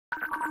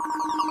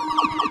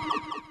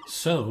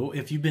So,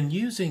 if you've been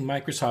using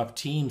Microsoft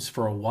Teams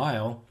for a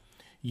while,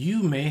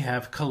 you may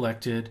have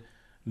collected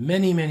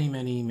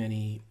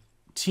many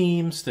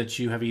teams that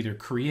you have either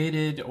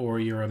created or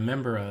you're a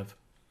member of.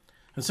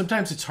 And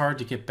sometimes it's hard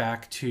to get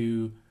back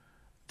to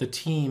the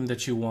team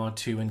that you want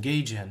to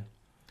engage in.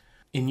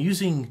 In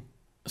using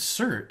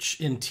search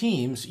in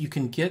Teams, you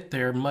can get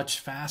there much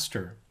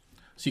faster.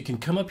 So you can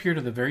come up here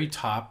to the very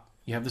top,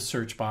 you have the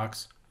search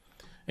box,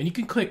 and you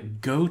can click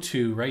Go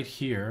To right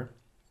here.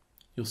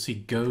 You'll see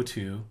Go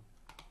To.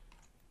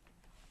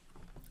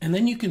 And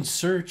then you can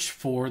search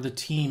for the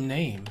team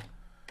name.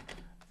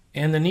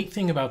 And the neat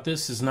thing about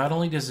this is not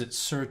only does it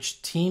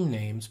search team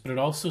names, but it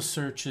also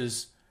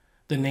searches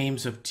the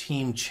names of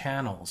team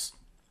channels.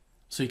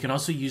 So you can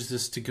also use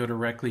this to go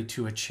directly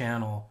to a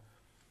channel.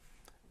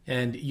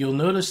 And you'll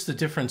notice the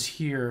difference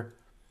here.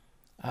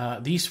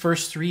 These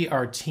first three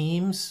are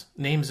teams,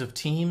 names of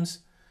teams.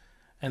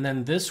 And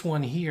then this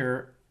one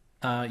here,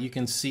 you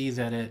can see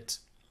that it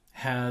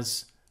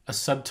has a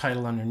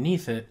subtitle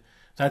underneath it.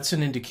 That's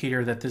an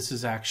indicator that this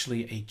is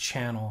actually a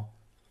channel.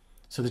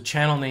 So the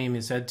channel name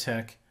is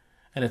EdTech,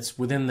 and it's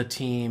within the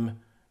team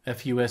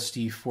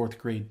FUSD 4th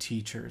grade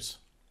teachers.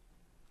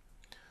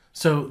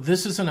 So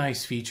this is a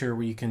nice feature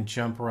where you can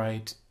jump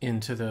right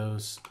into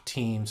those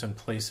teams and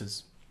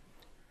places.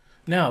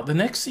 Now, the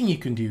next thing you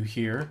can do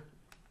here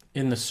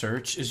in the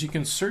search is you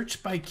can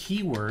search by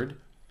keyword,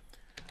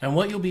 and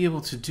what you'll be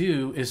able to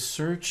do is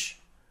search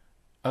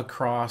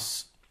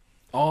across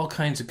all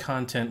kinds of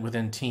content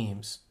within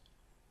Teams.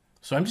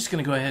 So I'm just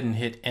going to go ahead and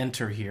hit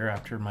enter here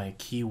after my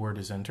keyword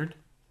is entered.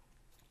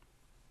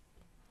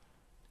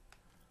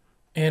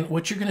 And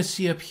what you're going to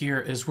see up here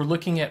is we're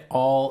looking at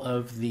all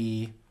of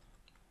the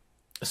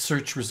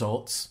search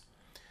results.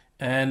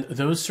 And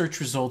those search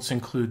results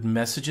include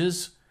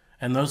messages,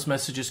 and those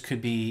messages could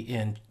be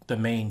in the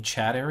main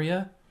chat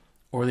area,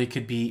 or they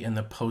could be in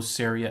the posts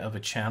area of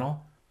a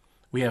channel.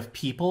 We have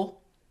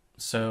people,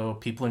 so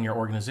people in your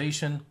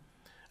organization.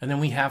 And then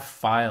we have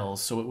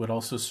files, so it would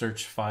also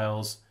search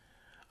files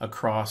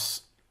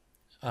across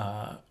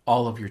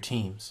all of your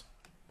teams.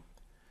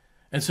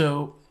 And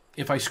so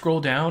if I scroll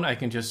down, I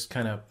can just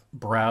kind of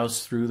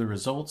browse through the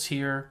results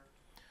here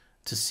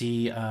to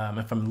see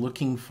if I'm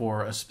looking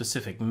for a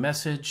specific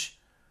message.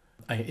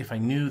 If I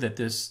knew that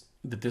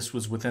this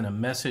was within a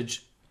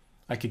message,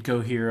 I could go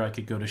here, I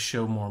could go to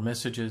show more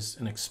messages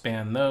and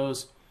expand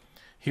those.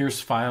 Here's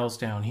files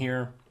down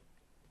here.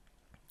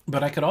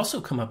 But I could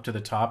also come up to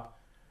the top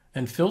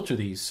and filter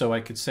these. So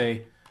I could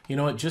say, you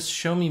know what, just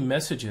show me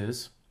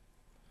messages.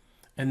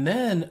 And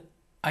then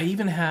I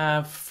even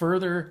have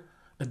further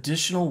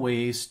additional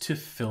ways to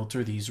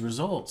filter these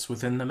results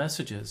within the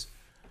messages.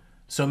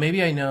 So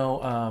maybe I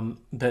know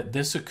that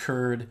this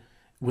occurred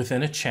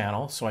within a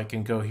channel. So I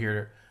can go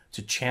here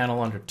to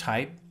channel under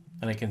type,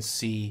 and I can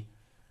see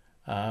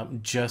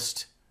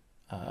just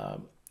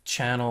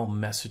channel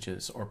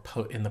messages or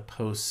in the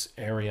posts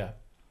area.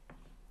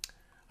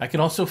 I can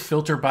also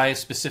filter by a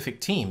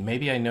specific team.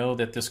 Maybe I know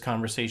that this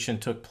conversation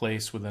took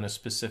place within a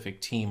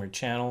specific team or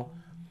channel.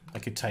 I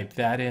could type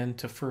that in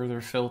to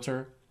further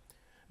filter.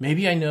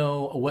 Maybe I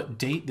know what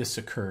date this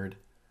occurred.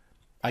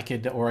 I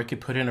could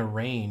put in a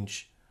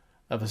range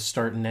of a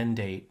start and end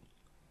date.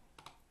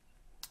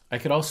 I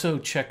could also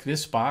check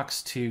this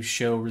box to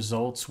show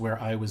results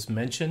where I was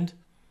mentioned.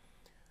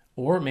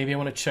 Or maybe I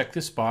want to check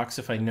this box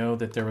if I know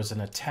that there was an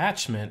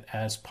attachment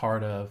as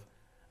part of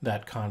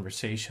that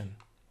conversation.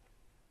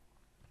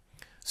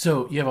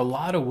 So you have a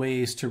lot of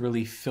ways to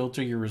really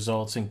filter your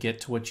results and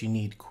get to what you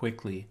need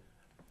quickly.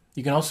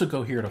 You can also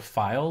go here to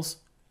Files.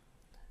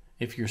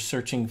 If you're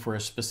searching for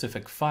a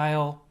specific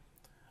file,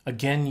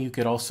 again, you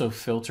could also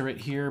filter it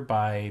here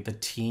by the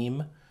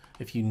team,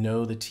 if you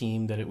know the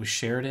team that it was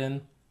shared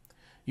in.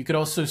 You could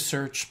also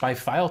search by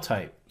file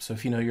type. So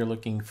if you know you're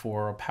looking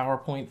for a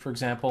PowerPoint, for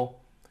example,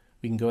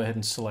 we can go ahead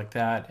and select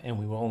that, and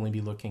we will only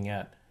be looking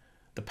at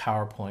the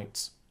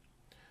PowerPoints.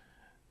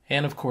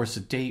 And of course,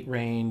 a date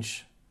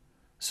range.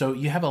 So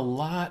you have a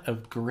lot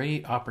of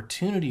great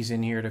opportunities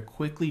in here to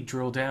quickly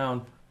drill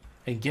down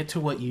and get to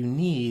what you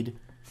need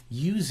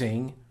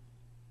using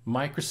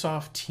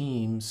Microsoft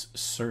Teams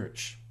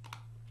Search.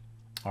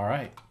 All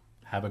right,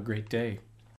 have a great day.